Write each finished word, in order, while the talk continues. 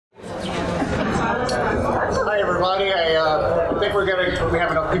everybody. I think we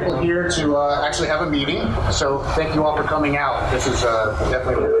have enough people here to actually have a meeting. So thank you all for coming out. This is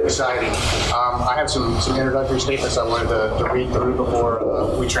definitely really exciting. I have some introductory statements I wanted to read through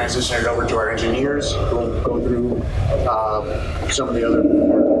before we transition it over to our engineers. We'll go through some of the other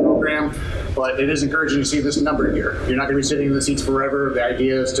parts of the program. But it is encouraging to see this number here. You're not going to be sitting in the seats forever. The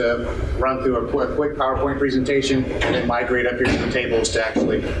idea is to run through a quick PowerPoint presentation and then migrate up here to the tables to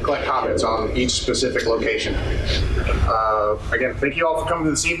actually collect comments on each specific location. Again, thank you all for coming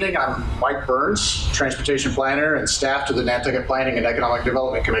this evening. I'm Mike Burns, Transportation Planner and staff to the Nantucket Planning and Economic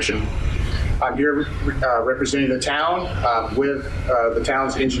Development Commission. I'm here representing the town with the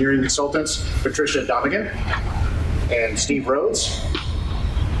town's engineering consultants, Patricia Donegan and Steve Rhodes.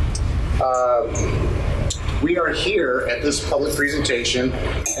 We are here at this public presentation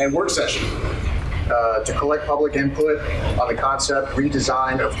and work session to collect public input on the concept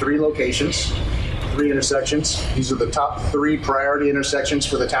redesign of 3 locations, 3 intersections. These are the top 3 priority intersections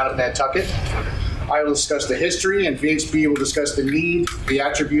for the town of Nantucket. I will discuss the history, and VHB will discuss the need, the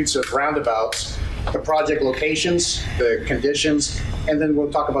attributes of roundabouts, the project locations, the conditions, and then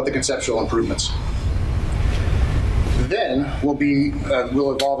we'll talk about the conceptual improvements. Then we'll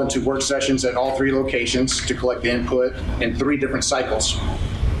evolve into work sessions at all 3 locations to collect the input in 3 different cycles,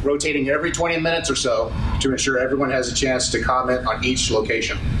 rotating every 20 minutes or so to ensure everyone has a chance to comment on each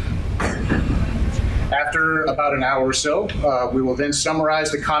location. After about an hour or so, we will then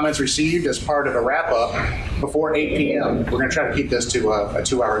summarize the comments received as part of a wrap-up before 8 p.m. We're going to try to keep this to a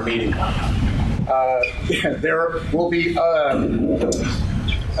 2-hour meeting. There will be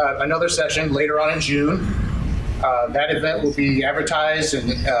another session later on in June. That event will be advertised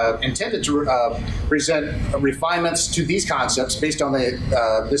and intended to present refinements to these concepts based on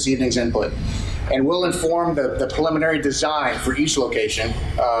this evening's input. And will inform the preliminary design for each location,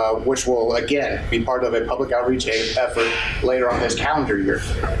 which will, again, be part of a public outreach effort later on this calendar year.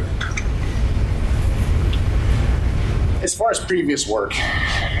 As far as previous work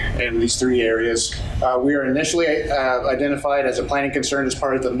in these 3 areas, we are initially identified as a planning concern as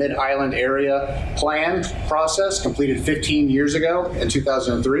part of the Mid-Island Area Plan process completed 15 years ago in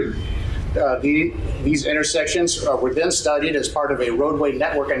 2003. These intersections were then studied as part of a roadway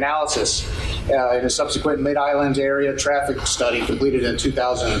network analysis in a subsequent Mid-Island Area traffic study completed in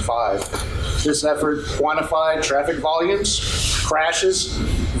 2005. This effort quantified traffic volumes, crashes,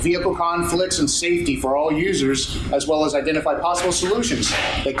 vehicle conflicts, and safety for all users, as well as identify possible solutions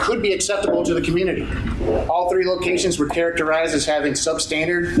that could be acceptable to the community. All 3 locations were characterized as having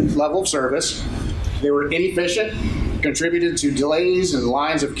substandard level of service. They were inefficient, contributed to delays and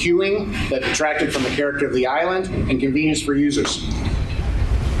lines of queuing that detracted from the character of the island and convenience for users.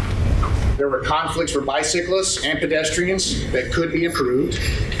 There were conflicts for bicyclists and pedestrians that could be improved.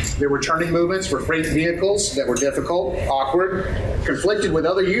 There were turning movements for freight vehicles that were difficult, awkward, conflicted with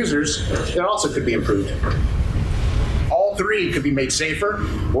other users that also could be improved. All 3 could be made safer,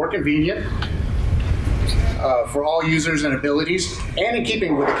 more convenient for all users and abilities, and in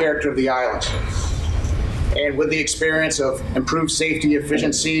keeping with the character of the island. And with the experience of improved safety,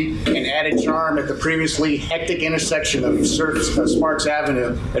 efficiency, and added charm at the previously hectic intersection of Sparks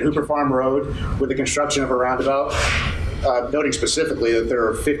Avenue at Hooper Farm Road with the construction of a roundabout, noting specifically that there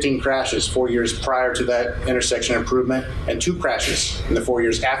are 15 crashes 4 years prior to that intersection improvement and 2 crashes in the 4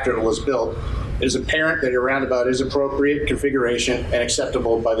 years after it was built, it is apparent that a roundabout is appropriate configuration and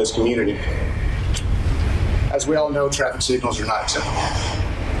acceptable by this community. As we all know, traffic signals are not acceptable.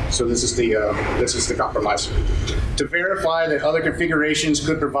 So this is the compromise. To verify that other configurations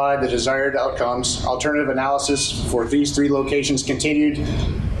could provide the desired outcomes, alternative analysis for these 3 locations continued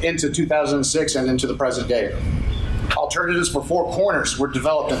into 2006 and into the present day. Alternatives for 4 corners were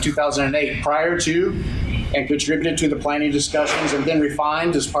developed in 2008 prior to and contributed to the planning discussions and then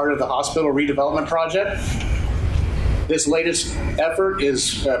refined as part of the hospital redevelopment project. This latest effort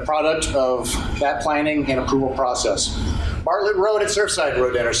is a product of that planning and approval process. Bartlett Road at Surfside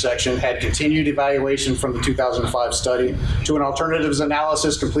Road intersection had continued evaluation from the 2005 study to an alternatives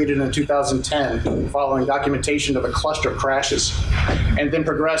analysis completed in 2010 following documentation of a cluster of crashes, and then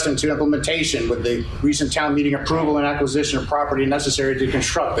progressed into implementation with the recent town meeting approval and acquisition of property necessary to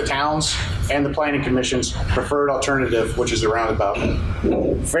construct the town's and the Planning Commission's preferred alternative, which is the roundabout.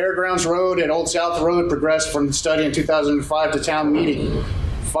 Fairgrounds Road and Old South Road progressed from the study in 2005 to town meeting.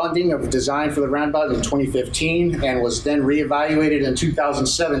 Funding of design for the roundabout in 2015 and was then reevaluated in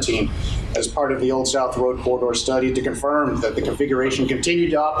 2017 as part of the Old South Road corridor study to confirm that the configuration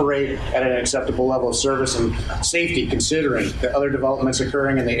continued to operate at an acceptable level of service and safety considering the other developments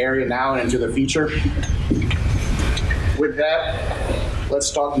occurring in the area now and into the future. With that, let's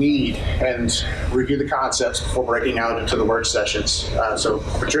talk need and review the concepts before breaking out into the work sessions. So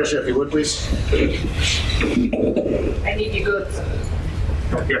Patricia, if you would please. I need you good.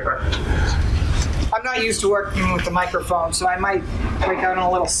 I'm not used to working with the microphone, so I might break out in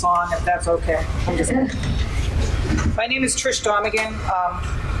a little song if that's okay. My name is Trish Domigan.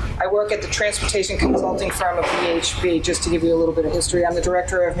 I work at the transportation consulting firm of VHB, just to give you a little bit of history. I'm the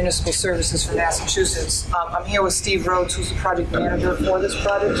Director of Municipal Services for Massachusetts. I'm here with Steve Rhodes, who's the project manager for this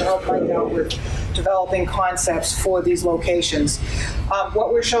project, to help Mike out with developing concepts for these locations.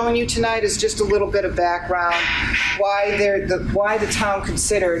 What we're showing you tonight is just a little bit of background, why the town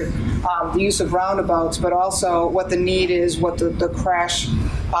considered the use of roundabouts, but also what the need is, what the crash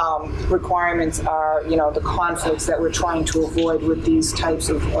requirements are, the conflicts that we're trying to avoid with these types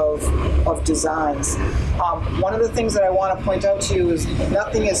of designs. One of the things that I want to point out to you is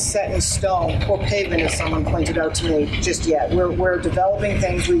nothing is set in stone or pavement, as someone pointed out to me, just yet. We're developing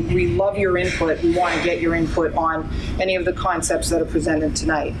things. We love your input. We want to get your input on any of the concepts that are presented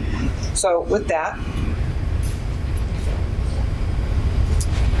tonight. So with that,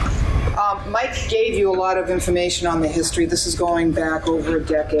 Mike gave you a lot of information on the history. This is going back over a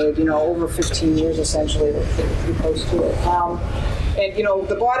decade, over 15 years essentially, pretty close to it. And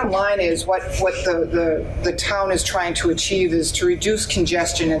the bottom line is what the town is trying to achieve is to reduce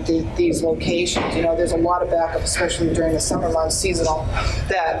congestion at these locations. There's a lot of backup, especially during the summer months, seasonal,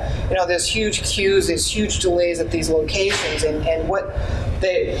 that there's huge queues, there's huge delays at these locations, and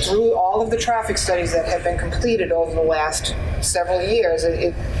through all of the traffic studies that have been completed over the last several years,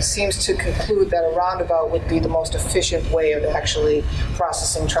 it seems to conclude that a roundabout would be the most efficient way of actually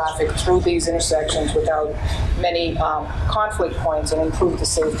processing traffic through these intersections without many conflict points and improve the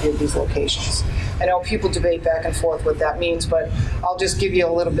safety of these locations. I know people debate back and forth what that means, but I'll just give you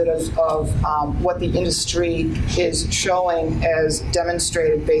a little bit of what the industry is showing as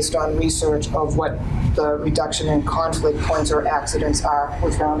demonstrated based on research of what the reduction in conflict points or accidents are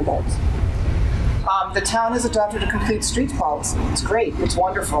with roundabouts. The town has adopted a complete streets policy. It's great. It's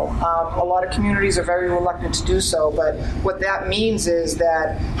wonderful. A lot of communities are very reluctant to do so, but what that means is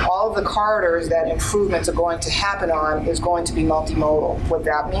that all of the corridors that improvements are going to happen on is going to be multimodal. What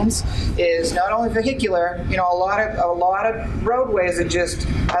that means is not only vehicular, a lot of roadways are just,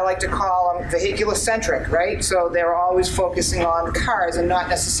 I like to call them vehicular-centric, right? So they're always focusing on cars and not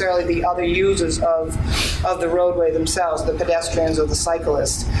necessarily the other users of the roadway themselves, the pedestrians or the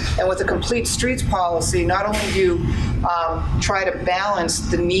cyclists. And with a complete streets policy, not only do you try to balance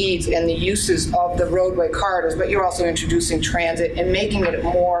the needs and the uses of the roadway corridors, but you're also introducing transit and making it a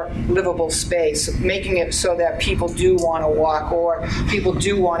more livable space, making it so that people do want to walk or people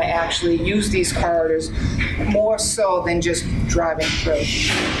do want to actually use these corridors more so than just driving through.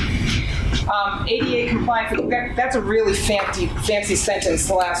 ADA compliant, that's a really fancy sentence,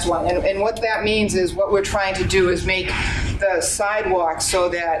 the last one. And what that means is what we're trying to do is make the sidewalks so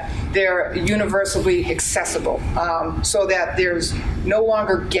that they're universally accessible, so that there's no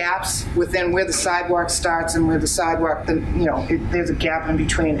longer gaps within where the sidewalk starts and where the sidewalk, there's a gap in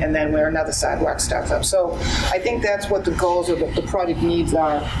between and then where another sidewalk starts up. So I think that's what the goals or the project needs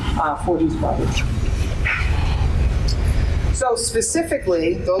are for these projects. So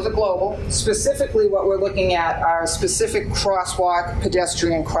specifically, those are global. Specifically, what we're looking at are specific crosswalk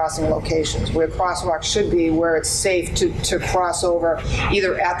pedestrian crossing locations, where crosswalks should be, where it's safe to cross over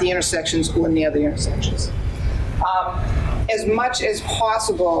either at the intersections or near the intersections. As much as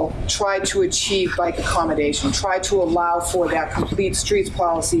possible, try to achieve bike accommodation. Try to allow for that complete streets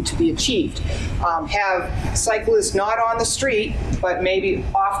policy to be achieved. Have cyclists not on the street, but maybe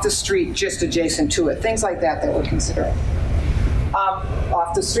off the street just adjacent to it. Things like that we're considering.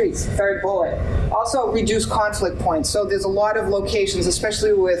 Off the streets, third bullet. Also reduce conflict points. So there's a lot of locations,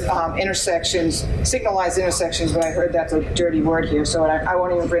 especially with intersections, signalized intersections, but I heard that's a dirty word here, so I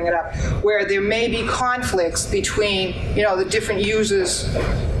won't even bring it up, where there may be conflicts between, the different users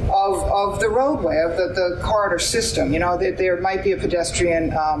of the roadway, of the corridor system. There might be a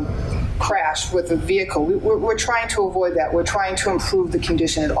pedestrian crash with a vehicle. We're trying to avoid that. We're trying to improve the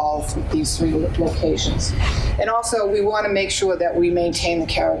condition at all of these three locations. And also, we want to make sure that we maintain the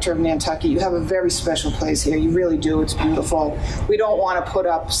character of Nantucket. You have a very special place here. You really do. It's beautiful. We don't want to put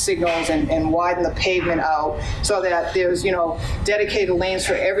up signals and widen the pavement out so that there's, dedicated lanes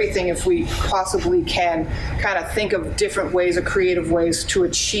for everything if we possibly can kind of think of different ways or creative ways to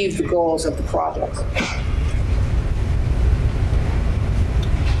achieve the goals of the project.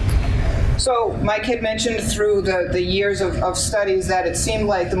 So Mike had mentioned through the years of studies that it seemed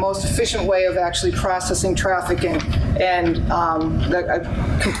like the most efficient way of actually processing traffic and And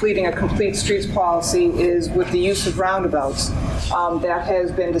completing a complete streets policy is with the use of roundabouts. That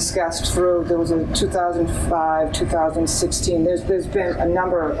has been discussed through, there was a 2005, 2016. There's been a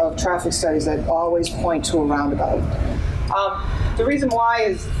number of traffic studies that always point to a roundabout. The reason why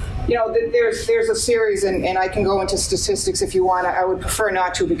is, you know, there's a series, and I can go into statistics if you want. I would prefer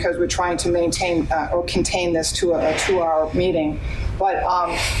not to, because we're trying to maintain or contain this to a 2-hour meeting. But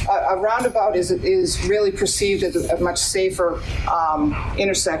a roundabout is really perceived as a much safer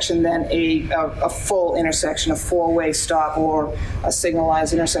intersection than a full intersection, a 4-way stop or a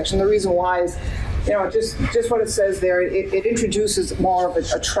signalized intersection. The reason why is, you know, just what it says there, it introduces more of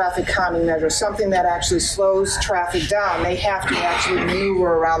a traffic calming measure, something that actually slows traffic down. They have to actually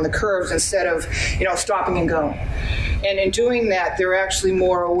maneuver around the curves instead of, you know, stopping and going. And in doing that, they're actually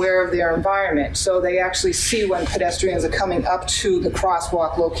more aware of their environment. So they actually see when pedestrians are coming up to the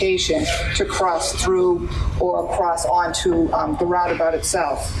crosswalk location to cross through or cross onto the roundabout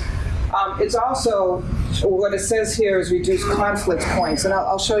itself. It's also, what it says here is reduce conflict points, and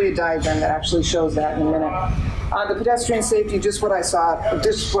I'll show you a diagram that actually shows that in a minute. The pedestrian safety, just what I saw,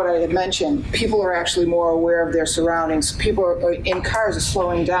 just what I had mentioned, people are actually more aware of their surroundings. People in cars are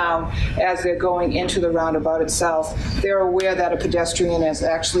slowing down as they're going into the roundabout itself. They're aware that a pedestrian is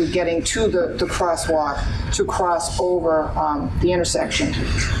actually getting to the crosswalk to cross over the intersection.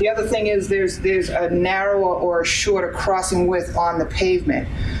 The other thing is there's a narrower or a shorter crossing width on the pavement.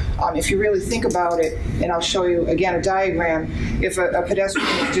 If you really think about it, and I'll show you again a diagram, if a pedestrian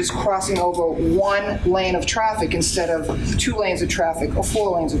is just crossing over one lane of traffic instead of 2 lanes of traffic or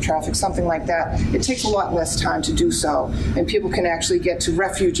 4 lanes of traffic, something like that, it takes a lot less time to do so. And people can actually get to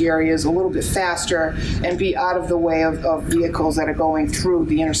refuge areas a little bit faster and be out of the way of vehicles that are going through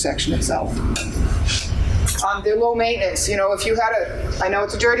the intersection itself. They're low maintenance. You know, if you had I know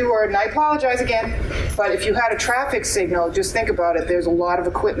it's a dirty word, and I apologize again, but if you had a traffic signal, just think about it. There's a lot of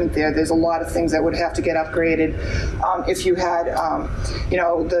equipment there. There's a lot of things that would have to get upgraded. If you had, you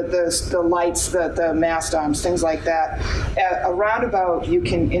know, the lights, the mast arms, things like that. At a roundabout, you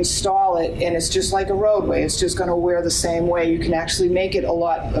can install it, and it's just like a roadway. It's just going to wear the same way. You can actually make it a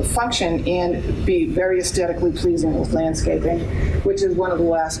lot of function and be very aesthetically pleasing with landscaping, which is one of the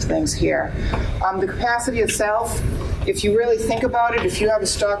last things here. The capacity itself, if you really think about it, if you have a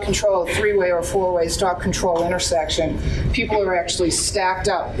stop control, a 3-way or 4-way stop control intersection, people are actually stacked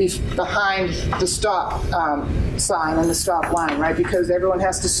up behind the stop sign and the stop line, right? Because everyone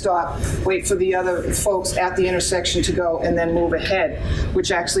has to stop, wait for the other folks at the intersection to go, and then move ahead,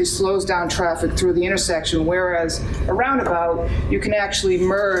 which actually slows down traffic through the intersection. Whereas a roundabout, you can actually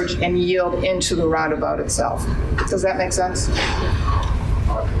merge and yield into the roundabout itself. Does that make sense?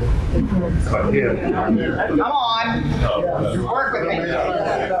 Come on, work with me.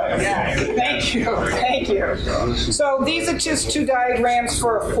 Thank you, thank you. So these are just 2 diagrams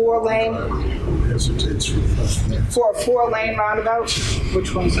for a 4-lane. For a 4-lane roundabout.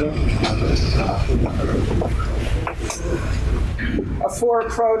 Which one's that? A 4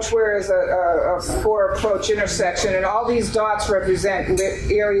 approach, whereas a 4 approach intersection, and all these dots represent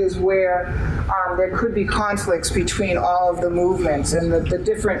areas where there could be conflicts between all of the movements, and the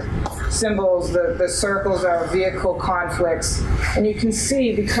different symbols, the circles are vehicle conflicts. And you can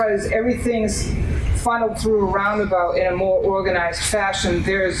see, because everything's funneled through a roundabout in a more organized fashion,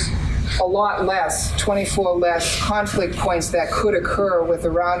 there's a lot less, 24 less conflict points that could occur with a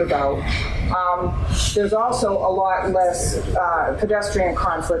roundabout. There's also a lot less pedestrian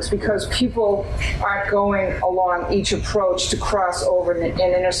conflicts because people aren't going along each approach to cross over an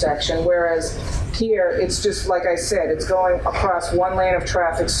intersection, whereas here it's just like I said, it's going across one lane of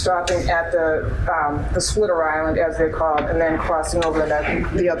traffic, stopping at the splitter island, as they're called, and then crossing over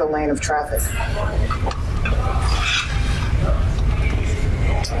the other lane of traffic.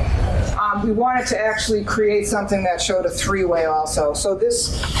 We wanted to actually create something that showed a 3-way also. So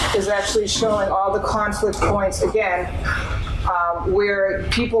this is actually showing all the conflict points again, where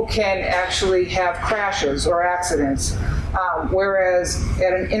people can actually have crashes or accidents. Whereas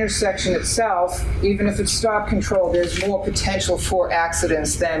at an intersection itself, even if it's stop control, there's more potential for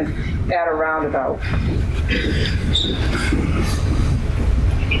accidents than at a roundabout.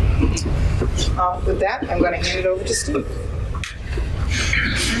 With that, I'm going to hand it over to Steve.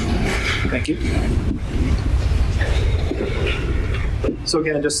 Thank you. So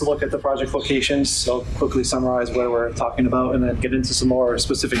again, just to look at the project locations, I'll quickly summarize what we're talking about and then get into some more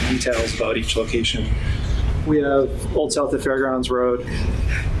specific details about each location. We have Old South at Fairgrounds Road,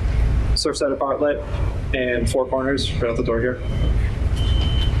 Surfside at Bartlett, and Four Corners right out the door here.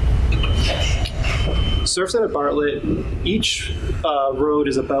 Surfside at Bartlett, each road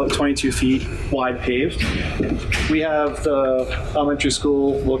is about 22 feet wide paved. We have the elementary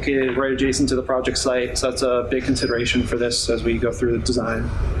school located right adjacent to the project site, so that's a big consideration for this as we go through the design.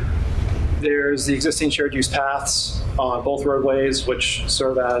 There's the existing shared use paths on both roadways, which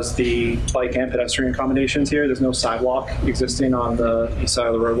serve as the bike and pedestrian accommodations here. There's no sidewalk existing on the east side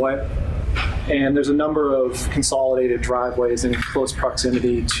of the roadway. And there's a number of consolidated driveways in close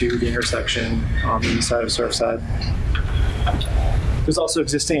proximity to the intersection on the east side of Surfside. There's also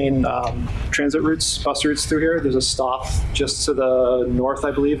existing transit routes, bus routes through here. There's a stop just to the north,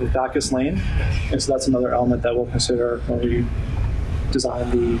 I believe, of Bacchus Lane. And so that's another element that we'll consider when we design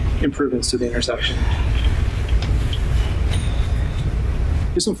the improvements to the intersection.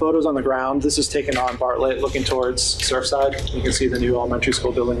 Here's some photos on the ground. This is taken on Bartlett looking towards Surfside. You can see the new elementary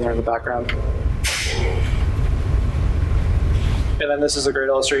school building there in the background. And then this is a great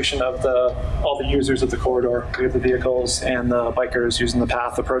illustration of all the users of the corridor. We have the vehicles and the bikers using the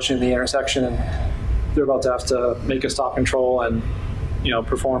path approaching the intersection, and they're about to have to make a stop control and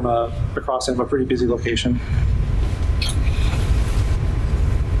perform a crossing of a pretty busy location.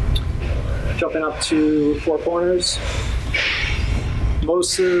 Jumping up to Four Corners.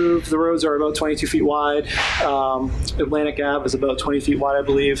 Most of the roads are about 22 feet wide. Atlantic Ave is about 20 feet wide, I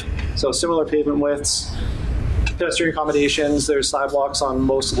believe. So similar pavement widths. Pedestrian accommodations, there's sidewalks on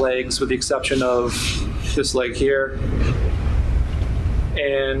most legs with the exception of this leg here.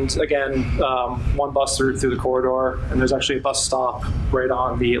 And again, one bus route through the corridor, and there's actually a bus stop right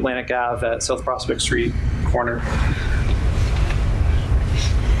on the Atlantic Ave at South Prospect Street corner.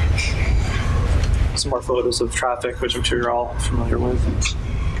 Some more photos of traffic, which I'm sure you're all familiar with.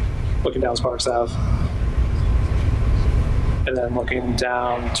 Looking down Sparks Ave. And then looking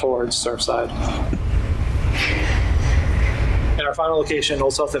down towards Surfside. And our final location,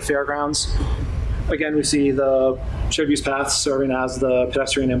 Old South at Fairgrounds. Again, we see the shared use paths serving as the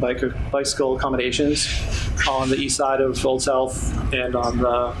pedestrian and bicycle accommodations on the east side of Old South and on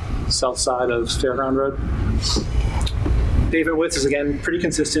the south side of Fairground Road. Pavement width is again pretty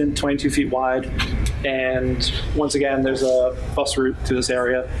consistent, 22 feet wide. And once again, there's a bus route to this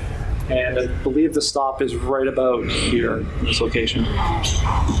area. And I believe the stop is right about here in this location.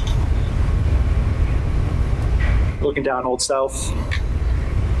 Looking down Old South.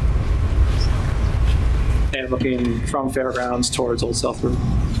 And looking from Fairgrounds towards Old South Road.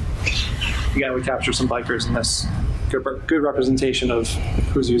 Again, we capture some bikers in this. Good representation of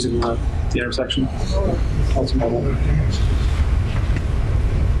who's using the intersection. Ultimately.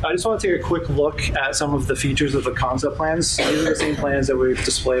 I just want to take a quick look at some of the features of the concept plans. These are the same plans that we've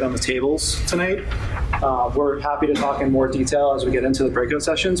displayed on the tables tonight. We're happy to talk in more detail as we get into the breakout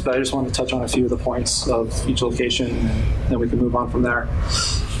sessions, but I just wanted to touch on a few of the points of each location, and then we can move on from there.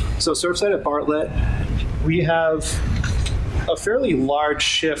 So Surfside at Bartlett, we have a fairly large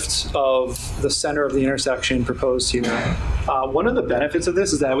shift of the center of the intersection proposed here. One of the benefits of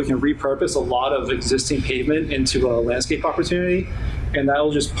this is that we can repurpose a lot of existing pavement into a landscape opportunity, and that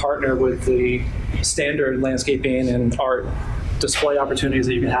will just partner with the standard landscaping and art display opportunities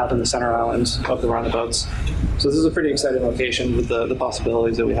that you can have in the center island of the roundabouts. So this is a pretty exciting location with the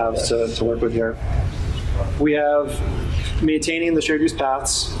possibilities that we have to work with here. We have maintaining the shared use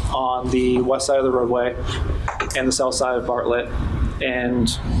paths on the west side of the roadway and the south side of Bartlett, and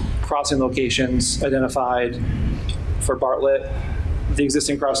crossing locations identified for Bartlett, the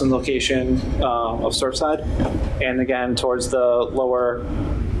existing crossing location of Surfside, and again towards the lower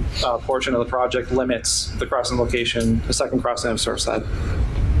portion of the project limits the crossing location, the second crossing of Surfside.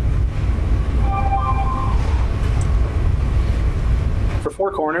 For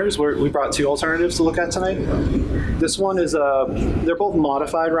Four Corners, we brought two alternatives to look at tonight. This one is they're both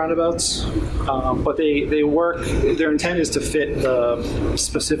modified roundabouts, but they work. Their intent is to fit the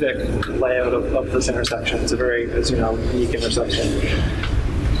specific layout of this intersection. It's a very, as you know, unique intersection.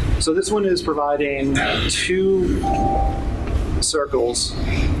 So this one is providing two circles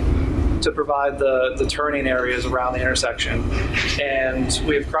to provide the turning areas around the intersection, and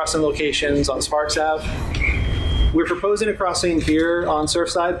we have crossing locations on Sparks Ave. We're proposing a crossing here on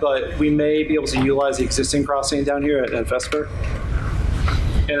Surfside, but we may be able to utilize the existing crossing down here at Vesper,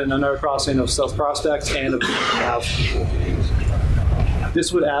 and another crossing of South Prospect and of Ave.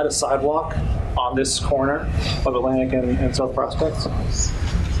 This would add a sidewalk on this corner of Atlantic and South Prospect.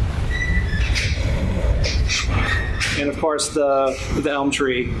 And of course, the elm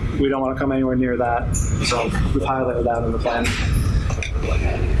tree, we don't want to come anywhere near that, so we've highlighted that in the plan.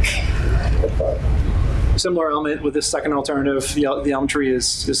 Similar element with this second alternative, the elm tree is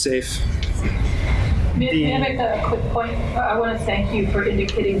safe. May I make a quick point? I want to thank you for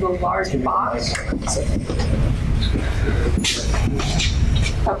indicating the large box.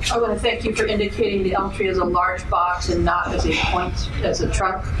 I want to thank you for indicating the elm tree as a large box and not as a point, as a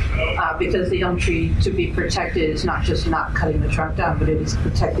trunk, because the elm tree to be protected is not just not cutting the trunk down, but it is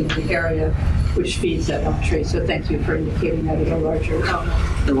protecting the area which feeds that elm tree. So thank you for indicating that as a larger elm.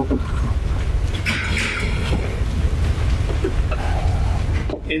 You're welcome.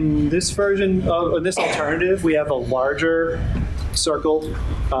 In this version, in this alternative, we have a larger circle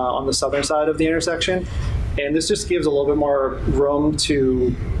on the southern side of the intersection. And this just gives a little bit more room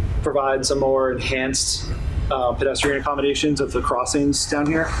to provide some more enhanced pedestrian accommodations of the crossings down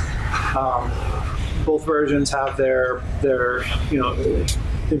here. Both versions have their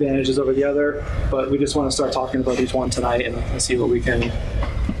advantages over the other, but we just want to start talking about each one tonight and see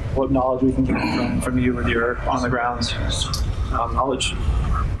what knowledge we can get from you with your on the ground knowledge.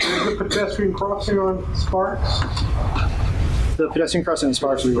 Is the pedestrian crossing on Sparks? The pedestrian crossing on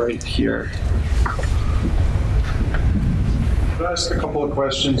Sparks will be right here. Can I ask a couple of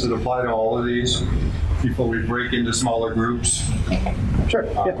questions that apply to all of these before we break into smaller groups? Sure.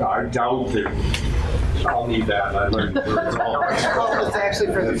 Yeah. I doubt that I'll need that. I learned It's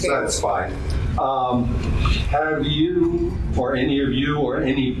actually for the kids. That's fine. Have you, or any of you, or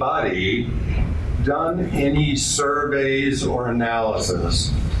anybody, done any surveys or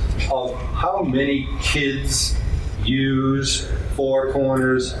analysis of how many kids use Four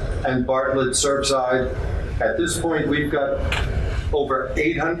Corners and Bartlett Surfside? At this point, we've got over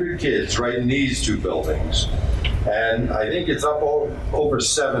 800 kids right in these two buildings. And I think it's up over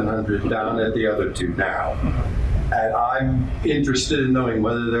 700 down at the other two now. And I'm interested in knowing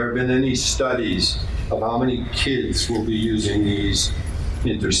whether there have been any studies of how many kids will be using these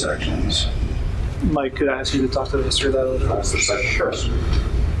intersections. Mike, could I ask you to talk to the history of that a little bit? That's the second question.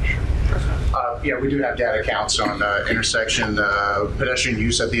 Yeah, we do have data counts on intersection pedestrian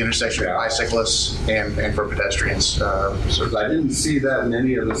use at the intersection for bicyclists and for pedestrians. So I didn't see that in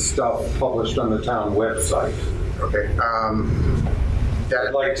any of the stuff published on the town website. Okay.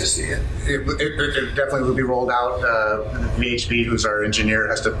 I'd like to see it. It definitely will be rolled out. VHB, who's our engineer,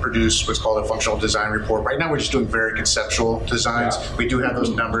 has to produce what's called a functional design report. Right now, we're just doing very conceptual designs. Yeah. We do have those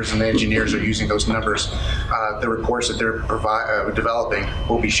numbers, and the engineers are using those numbers. The reports that they're developing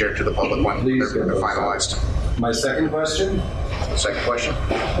will be shared to the public when they're finalized. My second question? The second question?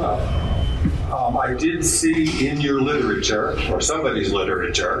 I did see in your literature, or somebody's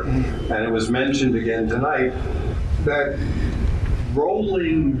literature, and it was mentioned again tonight, that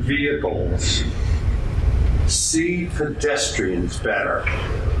rolling vehicles see pedestrians better.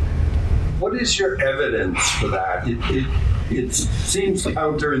 What is your evidence for that? It seems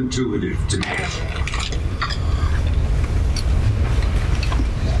counterintuitive to me.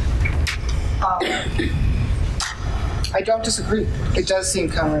 I don't disagree. It does seem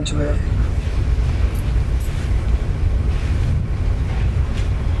counterintuitive.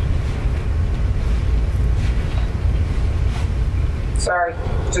 Sorry,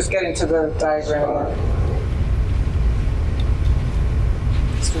 just getting to the diagram.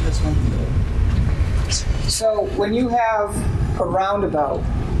 Let's do this one. So when you have a roundabout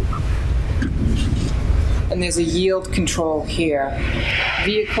and there's a yield control here,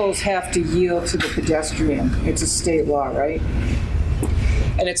 vehicles have to yield to the pedestrian. It's a state law, right?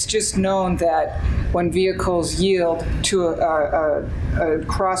 And it's just known that when vehicles yield to a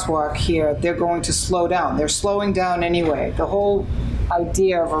crosswalk here, they're going to slow down. They're slowing down anyway. The whole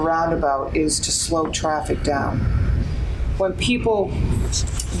idea of a roundabout is to slow traffic down. When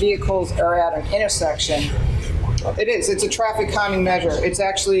vehicles are at an intersection, it's a traffic calming measure.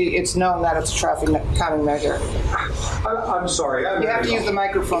 It's known that it's a traffic calming measure. I'm sorry. You have to use the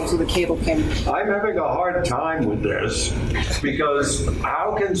microphone so the cable can. I'm having a hard time with this because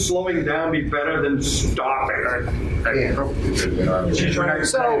how can slowing down be better than stopping?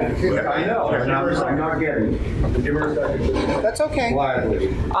 So I know, I'm not getting it. That's okay.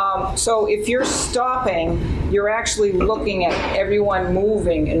 Gladly. So if you're stopping, you're actually looking at everyone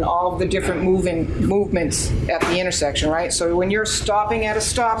moving and all of the different movements at the intersection, right? So when you're stopping at a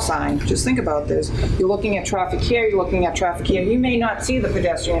stop sign, just think about this. You're looking at traffic here, you're looking at traffic here. You may not see the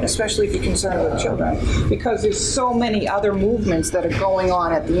pedestrian, especially if you're concerned with children, because there's so many other movements that are going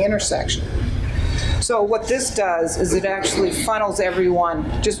on at the intersection. So what this does is it actually funnels everyone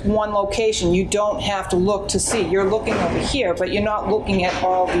just one location. You don't have to look to see. You're looking over here, but you're not looking at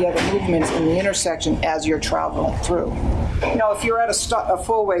all the other movements in the intersection as you're traveling through. you know, if you're at a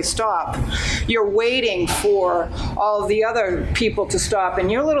four-way stop, you're waiting for all of the other people to stop,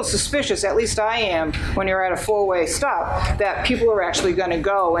 and you're a little suspicious, at least I am, when you're at a four-way stop, that people are actually going to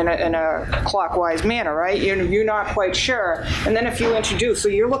go in a clockwise manner, right? You're not quite sure. And then if you introduce, so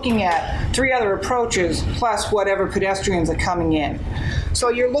you're looking at 3 other approaches plus whatever pedestrians are coming in. So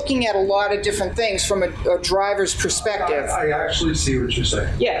you're looking at a lot of different things from a driver's perspective. I actually see what you're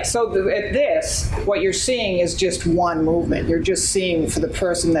saying. Yeah, so at this, what you're seeing is just one movement. You're just seeing for the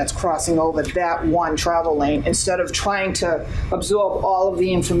person that's crossing over that one travel lane instead of trying to absorb all of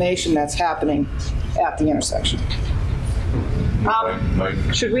the information that's happening at the intersection.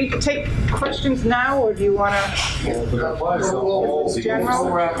 Should we take questions now, or do you want to?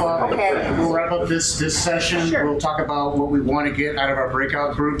 We'll wrap up. Okay. We'll wrap up this session. Sure. We'll talk about what we want to get out of our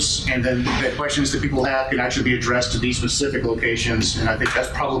breakout groups, and then the questions that people have can actually be addressed to these specific locations. And I think that's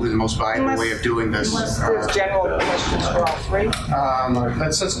probably the most viable way of doing this. Unless there's general questions for all 3.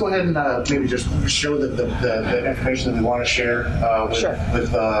 Let's go ahead and maybe just show the information that we want to share at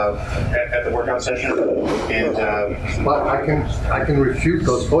the workout session. And but I can refute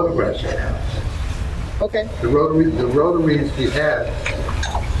those photographs. Okay. The Rotaries we had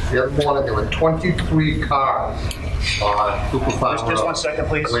the other morning, there were 23 cars on Hooper Farm Road. Just 1 second,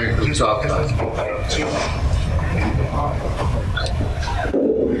 please. Waiting for the stop sign.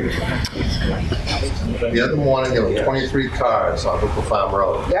 The other morning, there were 23 cars on Hooper Farm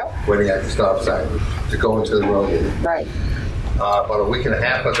Road. Yep. Waiting at the stop sign to go into the road. Right. About a week and a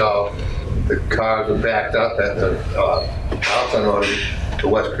half ago, the cars were backed up at the house on the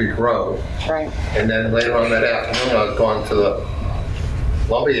West Creek Road. Right. And then later on that afternoon, I was going to the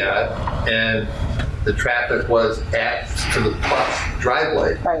lumberyard, and the traffic was to the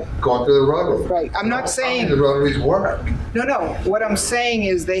driveway, going through the rotary. Right. I'm not saying the rotaries work. No. What I'm saying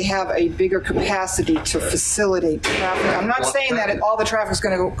is they have a bigger capacity to facilitate traffic. I'm not saying that all the traffic's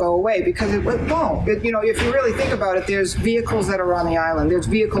going to go away, because it won't. If you really think about it, there's vehicles that are on the island. There's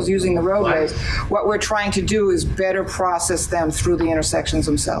vehicles using the roadways. What we're trying to do is better process them through the intersections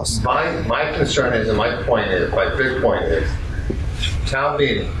themselves. My concern is, and my big point is, town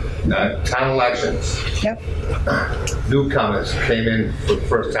meeting, town elections. Yep. Newcomers came in for the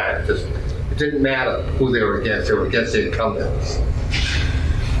first time. It didn't matter who they were against. They were against the incumbents.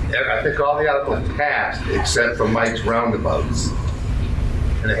 I think all the articles passed except for Mike's roundabouts.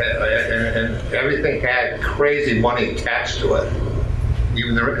 And everything had crazy money attached to it.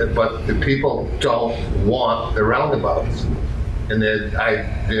 But the people don't want the roundabouts. And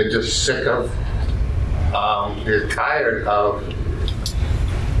they're just sick of, they're tired of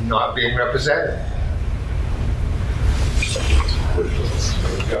not being represented.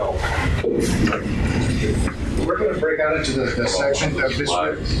 We're going to break out into the section of this.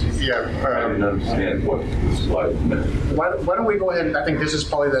 Yeah. I didn't understand what the slide meant. Why don't we go ahead and, I think this is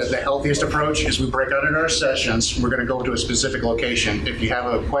probably the healthiest approach, is we break out in our sessions. We're going to go to a specific location. If you have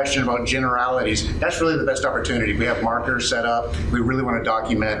a question about generalities, that's really the best opportunity. We have markers set up. We really want to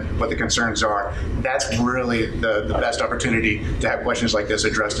document what the concerns are. That's really the best opportunity to have questions like this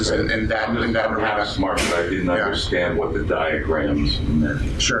addressed in that arena. Smart, but I didn't understand what the diagrams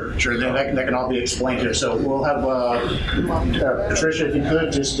meant. Sure. That can all be explained here. So we'll have Patricia, if you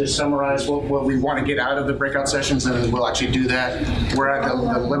could, just summarize what we want to get out of the breakout sessions, and we'll actually do that. We're at the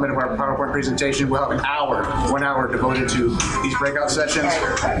limit of our PowerPoint presentation. We'll have 1 hour devoted to these breakout sessions,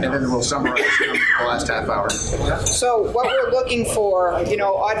 and then we'll summarize the last half hour. So what we're looking for,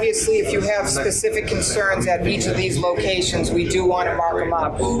 obviously if you have specific concerns at each of these locations, we do want to mark them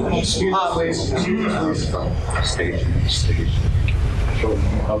up.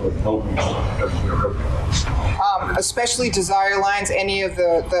 Especially desire lines, any of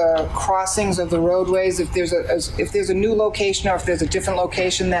the crossings of the roadways. If there's a new location, or if there's a different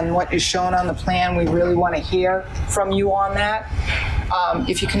location than what is shown on the plan, we really want to hear from you on that.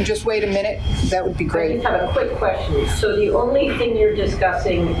 If you can just wait a minute, that would be great. I just have a quick question. So the only thing you're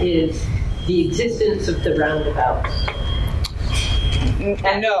discussing is the existence of the roundabout?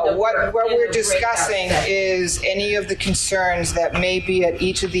 No, what we're discussing is any of the concerns that may be at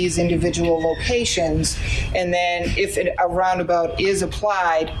each of these individual locations, and then if a roundabout is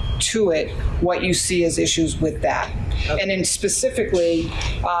applied to it, what you see as issues with that. Okay. And then specifically,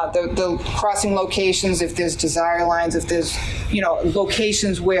 the crossing locations, if there's desire lines, if there's,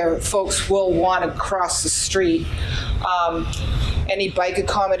 locations where folks will want to cross the street, any bike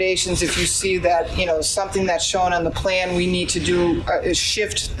accommodations, if you see that, something that's shown on the plan we need to do is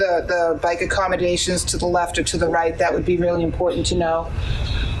shift the bike accommodations to the left or to the right, that would be really important to know.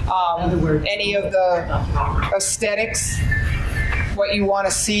 Any of the aesthetics what you want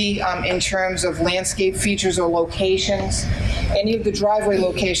to see in terms of landscape features or locations. Any of the driveway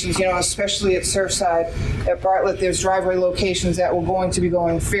locations, especially at Surfside, at Bartlett, there's driveway locations that we're going to be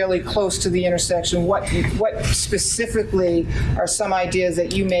going fairly close to the intersection. What specifically are some ideas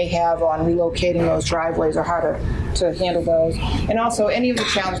that you may have on relocating those driveways or how to handle those? And also any of the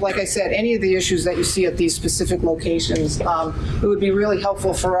challenges, like I said, any of the issues that you see at these specific locations, it would be really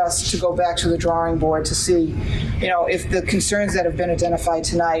helpful for us to go back to the drawing board to see, if the concerns that have been identified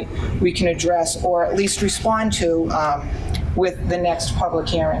tonight we can address or at least respond to with the next public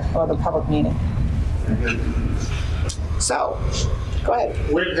hearing or the public meeting. So, go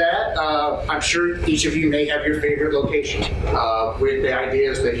ahead. With that, I'm sure each of you may have your favorite location. With the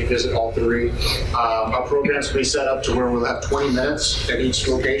idea is that you visit all three. Our program's going to be set up to where we'll have 20 minutes at each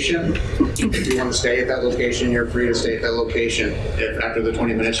location. If you want to stay at that location, you're free to stay at that location. If after the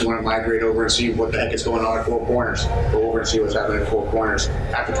 20 minutes you want to migrate over and see what the heck is going on at Four Corners, go over and see what's happening at Four Corners.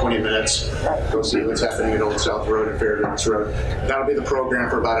 After 20 minutes, go see what's happening at Old South Road and Fairgrounds Road. That'll be the program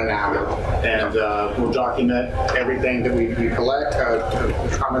for about an hour. And we'll document everything that we collect,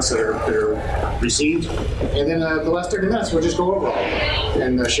 comments that are received. And then the last 30 minutes, we'll just go over all of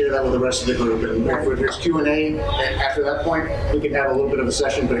them and share that with the rest of the group. And if there's Q&A after that point, we can have a little bit of a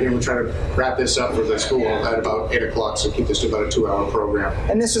session, but here we'll try to wrap this up for the school at about 8 o'clock, so keep this to about a 2-hour program.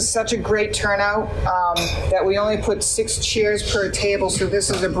 And this is such a great turnout that we only put 6 chairs per table, so this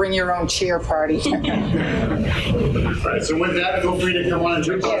is a bring your own chair party. All right, so with that, feel free to come on and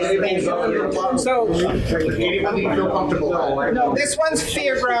jump on. So, Anyone you feel comfortable with. no, this one's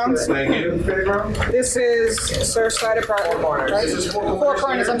Fairgrounds. This is Surfside Apartment. Right? This is Four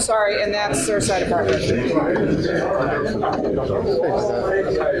Corners, I'm sorry, and that's Surfside Apartment. I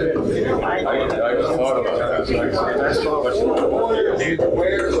just thought about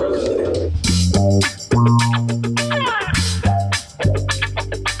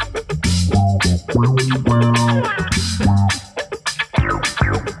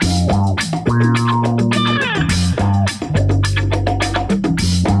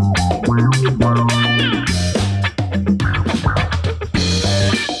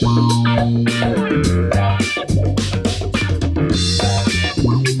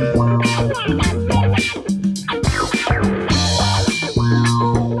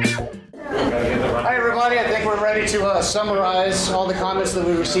summarize all the comments that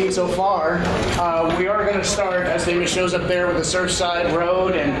we received so far. We are going to start, as the image shows up there, with the Surfside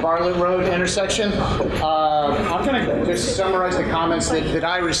Road and Bartlett Road intersection. I'm going to just summarize the comments that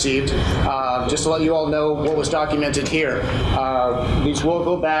I received, just to let you all know what was documented here. These will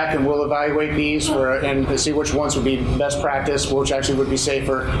go back and we'll evaluate these and to see which ones would be best practice, which actually would be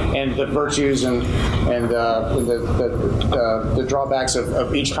safer, and the virtues and the drawbacks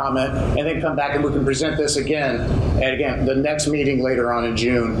of each comment, and then come back and we can present this again. And again, the next meeting later on in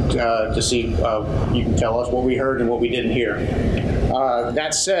June to see, you can tell us what we heard and what we didn't hear.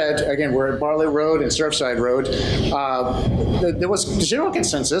 That said, again, we're at Bartlett Road and Surfside Road. There was general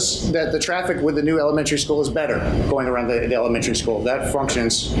consensus that the traffic with the new elementary school is better going around the elementary school. That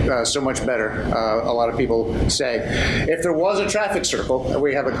functions so much better, a lot of people say. If there was a traffic circle,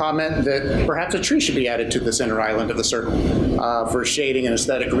 we have a comment that perhaps a tree should be added to the center island of the circle for shading and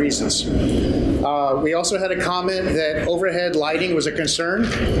aesthetic reasons. We also had a comment that overhead lighting was a concern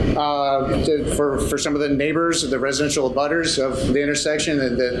for some of the neighbors, the residential abutters of the intersection,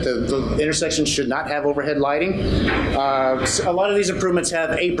 and the intersection should not have overhead lighting. A lot of these improvements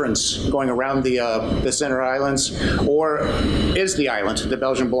have aprons going around the center islands, or is the island, the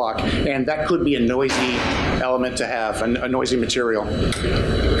Belgian block, and that could be a noisy element to have, a noisy material.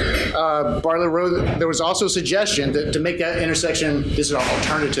 Bartlett Road, there was also a suggestion that to make that intersection, these are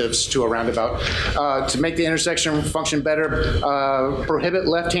alternatives to a roundabout, to make the intersection function better, prohibit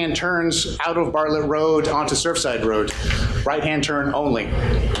left-hand turns out of Bartlett Road onto Surfside Road, right-hand turn only.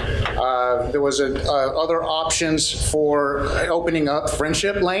 There was other options for opening up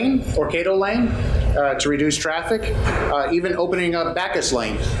Friendship Lane or Cato Lane to reduce traffic, even opening up Bacchus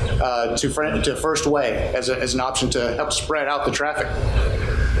Lane to First Way as an option to help spread out the traffic.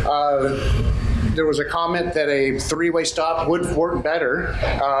 There was a comment that a three-way stop would work better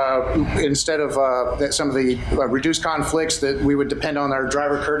instead of some of the reduced conflicts that we would depend on our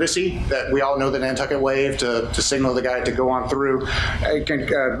driver courtesy, that we all know the Nantucket wave to signal the guy to go on through. It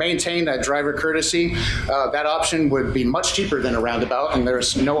can maintain that driver courtesy. That option would be much cheaper than a roundabout, and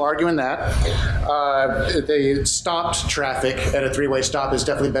there's no arguing that. The stopped traffic at a three-way stop is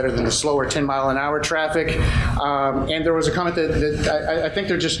definitely better than the slower 10-mile-an-hour traffic. And there was a comment that I think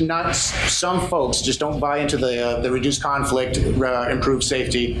there's just not some folks. Just don't buy into the reduced conflict, improved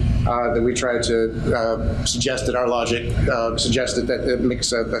safety that we try to suggest that our logic suggested that it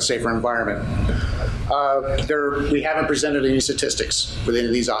makes a safer environment. We haven't presented any statistics with any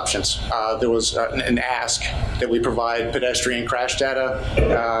of these options. There was an ask that we provide pedestrian crash data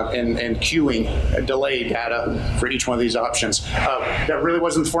and queuing delay data for each one of these options. That really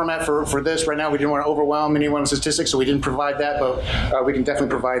wasn't the format for this. Right now, we didn't want to overwhelm anyone with statistics, so we didn't provide that, but we can definitely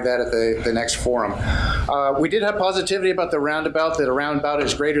provide that at the next forum. We did have positivity about the roundabout, that a roundabout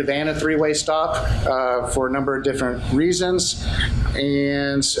is greater than a three-way stop for a number of different reasons.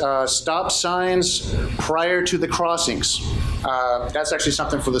 And stop signs prior to the crossings. That's actually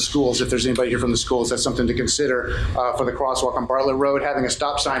something for the schools. If there's anybody here from the schools, that's something to consider for the crosswalk on Bartlett Road, having a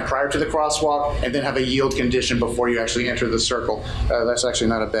stop sign prior to the crosswalk and then have a yield condition before you actually enter the circle. That's actually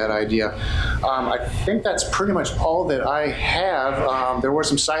not a bad idea. I think that's pretty much all that I have. There were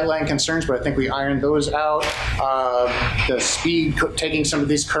some sightline concerns, but I think we ironed those out. The speed taking some of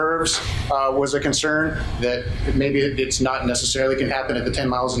these curves was a concern that maybe it's not necessarily can happen at the 10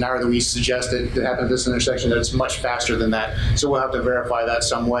 miles an hour that we suggested to happen at this intersection, that it's much faster than that. So we'll have to verify that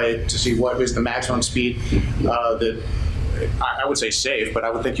some way to see what is the maximum speed that I would say safe, but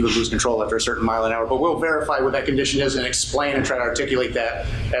I would think you would lose control after a certain mile an hour. But we'll verify what that condition is and explain and try to articulate that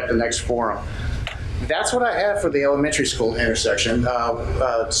at the next forum. That's what I have for the elementary school intersection.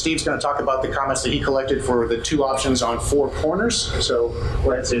 Steve's going to talk about the comments that he collected for the two options on Four Corners. So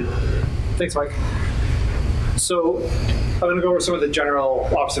go ahead, Steve. Thanks, Mike. So I'm going to go over some of the general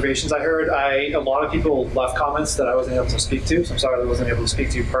observations I heard. A lot of people left comments that I wasn't able to speak to, so I'm sorry I wasn't able to speak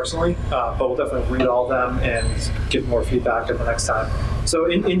to you personally, but we'll definitely read all of them and give more feedback at the next time. So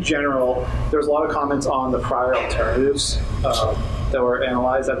in general, there's a lot of comments on the prior alternatives that were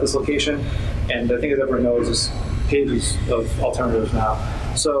analyzed at this location, and I think as everyone knows, there's pages of alternatives now.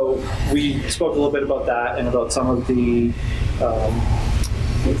 So we spoke a little bit about that and about some of the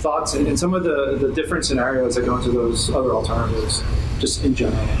thoughts and some of the different scenarios that go into those other alternatives, just in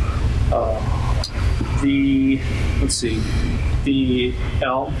general. The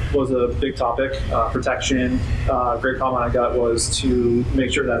elm was a big topic. Protection. Great comment I got was to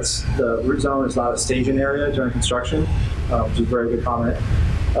make sure that the root zone is not a staging area during construction, which is a very good comment.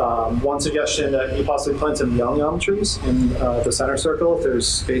 One suggestion that you possibly plant some young elm trees in the center circle if there's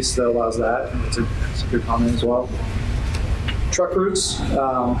space that allows that. It's a good comment as well. Truck routes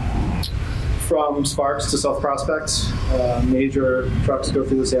from Sparks to South Prospect. Major trucks go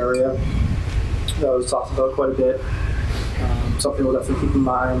through this area. That was talked about quite a bit. Something we'll definitely keep in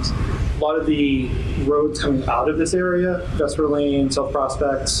mind. A lot of the roads coming out of this area, Vesper Lane, South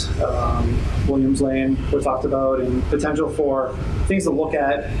Prospect, Williams Lane, were talked about, and potential for things to look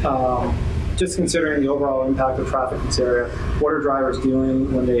at, just considering the overall impact of traffic in this area. What are drivers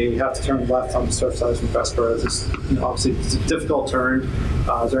doing when they have to turn left onto Surfside from Vesper? Obviously, it's a difficult turn.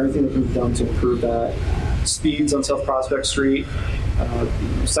 Is there anything that can be done to improve that? Speeds on South Prospect Street,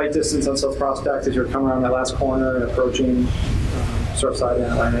 sight distance on South Prospect as you're coming around that last corner and approaching Surfside and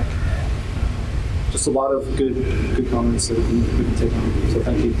Atlantic. Just a lot of good comments that we can take on. So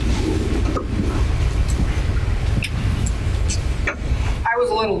thank you. I was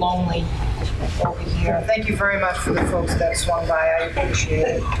a little lonely over here. Thank you very much for the folks that swung by. I appreciate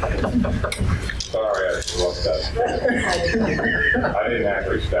it. Sorry, I looked at I didn't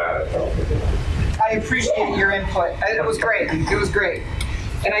actually start it, though. I appreciate your input. It was great. It was great.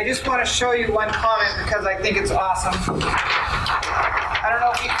 And I just want to show you one comment because I think it's awesome. I don't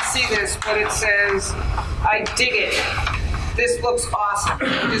know if you can see this, but it says, "I dig it. This looks awesome."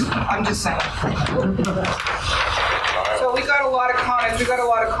 I'm just saying. So we got a lot of comments. We got a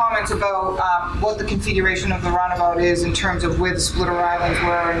lot of comments about what the configuration of the roundabout is in terms of where the splitter islands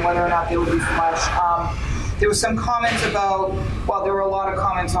were and whether or not they would be flush. There was some comments about, well, there were a lot of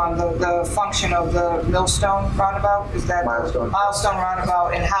comments on the function of the Millstone roundabout. Is that Milestone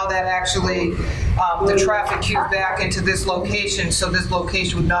roundabout, and how that actually, the traffic queues back into this location, so this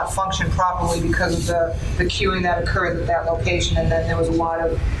location would not function properly because of the queuing that occurred at that location. And then there was a lot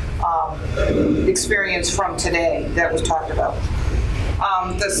of experience from today that was talked about.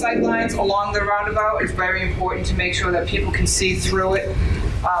 The sight lines along the roundabout is very important to make sure that people can see through it.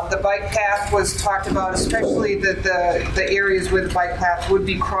 The bike path was talked about, especially the areas where the bike path would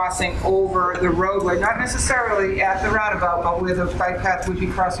be crossing over the roadway, not necessarily at the roundabout, but where the bike path would be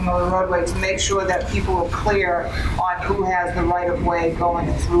crossing over the roadway, to make sure that people are clear on who has the right of way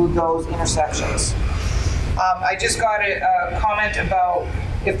going through those intersections. I just got a comment about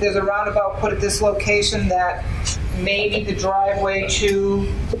if there's a roundabout put at this location, that maybe the driveway to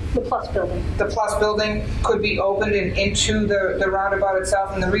The Plus building. the Plus building could be opened and into the roundabout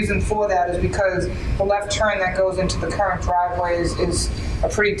itself. And the reason for that is because the left turn that goes into the current driveway is a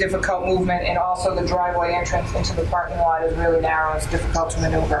pretty difficult movement, and also the driveway entrance into the parking lot is really narrow. It's difficult to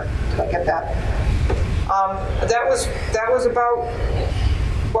maneuver. Did I get that? That was about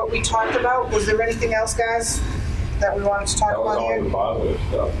what we talked about. Was there anything else, guys, that we wanted to talk about here? That was all the positive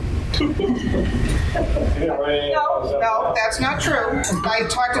stuff. No, that's not true. I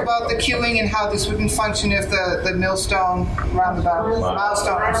talked about the queuing and how this wouldn't function if the millstone roundabout,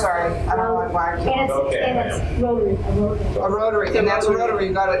 milestone, I'm sorry. I don't know why I keep And it's rotary. a rotary, and that's a rotary.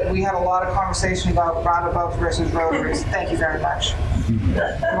 We had a lot of conversation about roundabouts versus rotaries. Thank you very much. You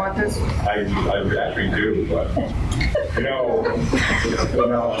want this? I actually do, but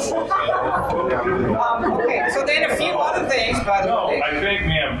Okay, so then a few other things, by the way. I think,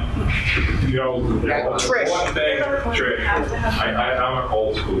 ma'am, Trish. One thing, Trish, I'm an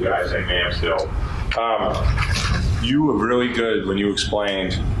old school guy, say ma'am still. You were really good when you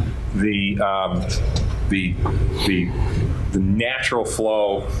explained the natural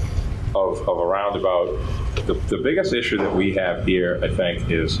flow of a roundabout. The biggest issue that we have here, I think,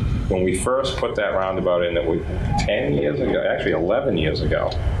 is when we first put that roundabout in, 10 years ago, actually 11 years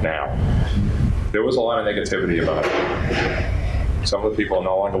ago now, there was a lot of negativity about it. Some of the people are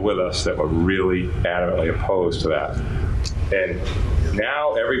no longer with us that were really adamantly opposed to that. And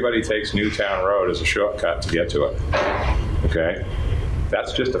now everybody takes Newtown Road as a shortcut to get to it. Okay?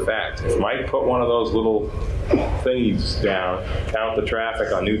 That's just a fact. If Mike put one of those little thingies down, count the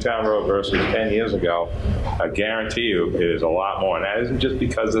traffic on Newtown Road versus 10 years ago, I guarantee you it is a lot more. And that isn't just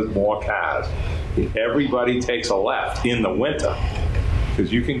because there's more cars. Everybody takes a left in the winter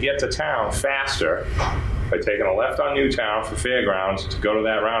because you can get to town faster by taking a left on Newtown for Fairgrounds to go to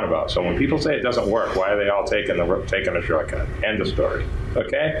that roundabout. So when people say it doesn't work, why are they all taking a shortcut? End of story.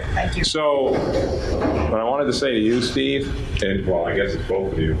 Okay? Thank you. So what I wanted to say to you, Steve, and well, I guess it's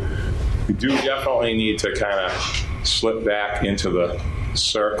both of you, we do definitely need to kind of slip back into the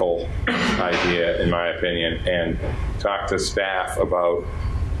circle idea, in my opinion, and talk to staff about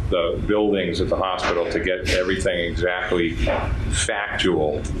the buildings at the hospital to get everything exactly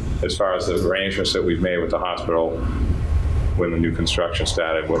factual as far as the arrangements that we've made with the hospital when the new construction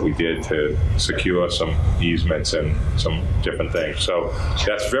started, what we did to secure some easements and some different things. So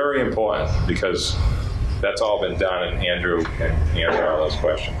that's very important because that's all been done, and Andrew can answer all those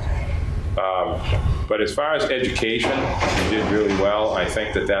questions. But as far as education, you did really well. I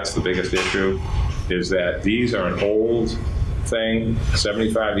think that that's the biggest issue, is that these are an old thing.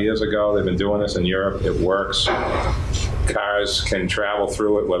 75 years ago, they've been doing this in Europe. It works. Cars can travel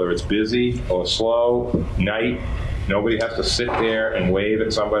through it, whether it's busy or slow, night. Nobody has to sit there and wave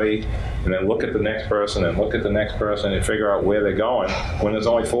at somebody and then look at the next person and look at the next person and figure out where they're going when there's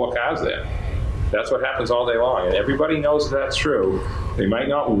only 4 cars there. That's what happens all day long, and everybody knows that's true. They might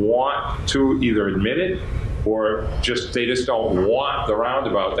not want to either admit it or they just don't want the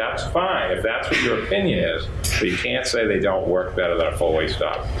roundabout. That's fine if that's what your opinion is, but you can't say they don't work better than a four-way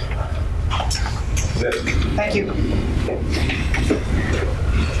stop. Thank you.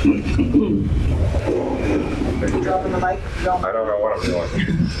 Are you dropping the mic? No. I don't know what I'm doing.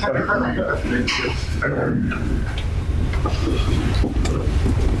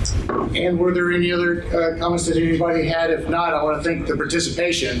 And were there any other comments that anybody had? If not, I want to thank the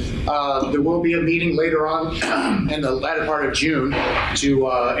participation. There will be a meeting later on in the latter part of June to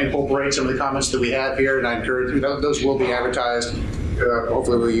incorporate some of the comments that we have here, and I encourage those will be advertised.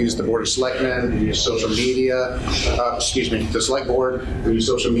 Hopefully we'll use the Board of Selectmen, we'll use social media, the Select Board, we'll use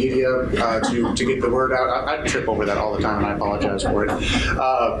social media to get the word out. I trip over that all the time, and I apologize for it.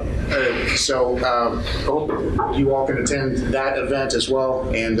 So hope you all can attend that event as well.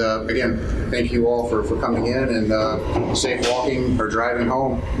 And again, thank you all for coming in, and safe walking or driving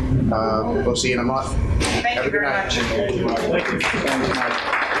home. We'll see you in a month. Thank you very much. Thank you.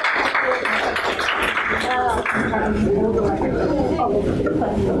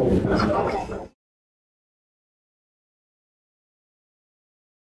 Okay.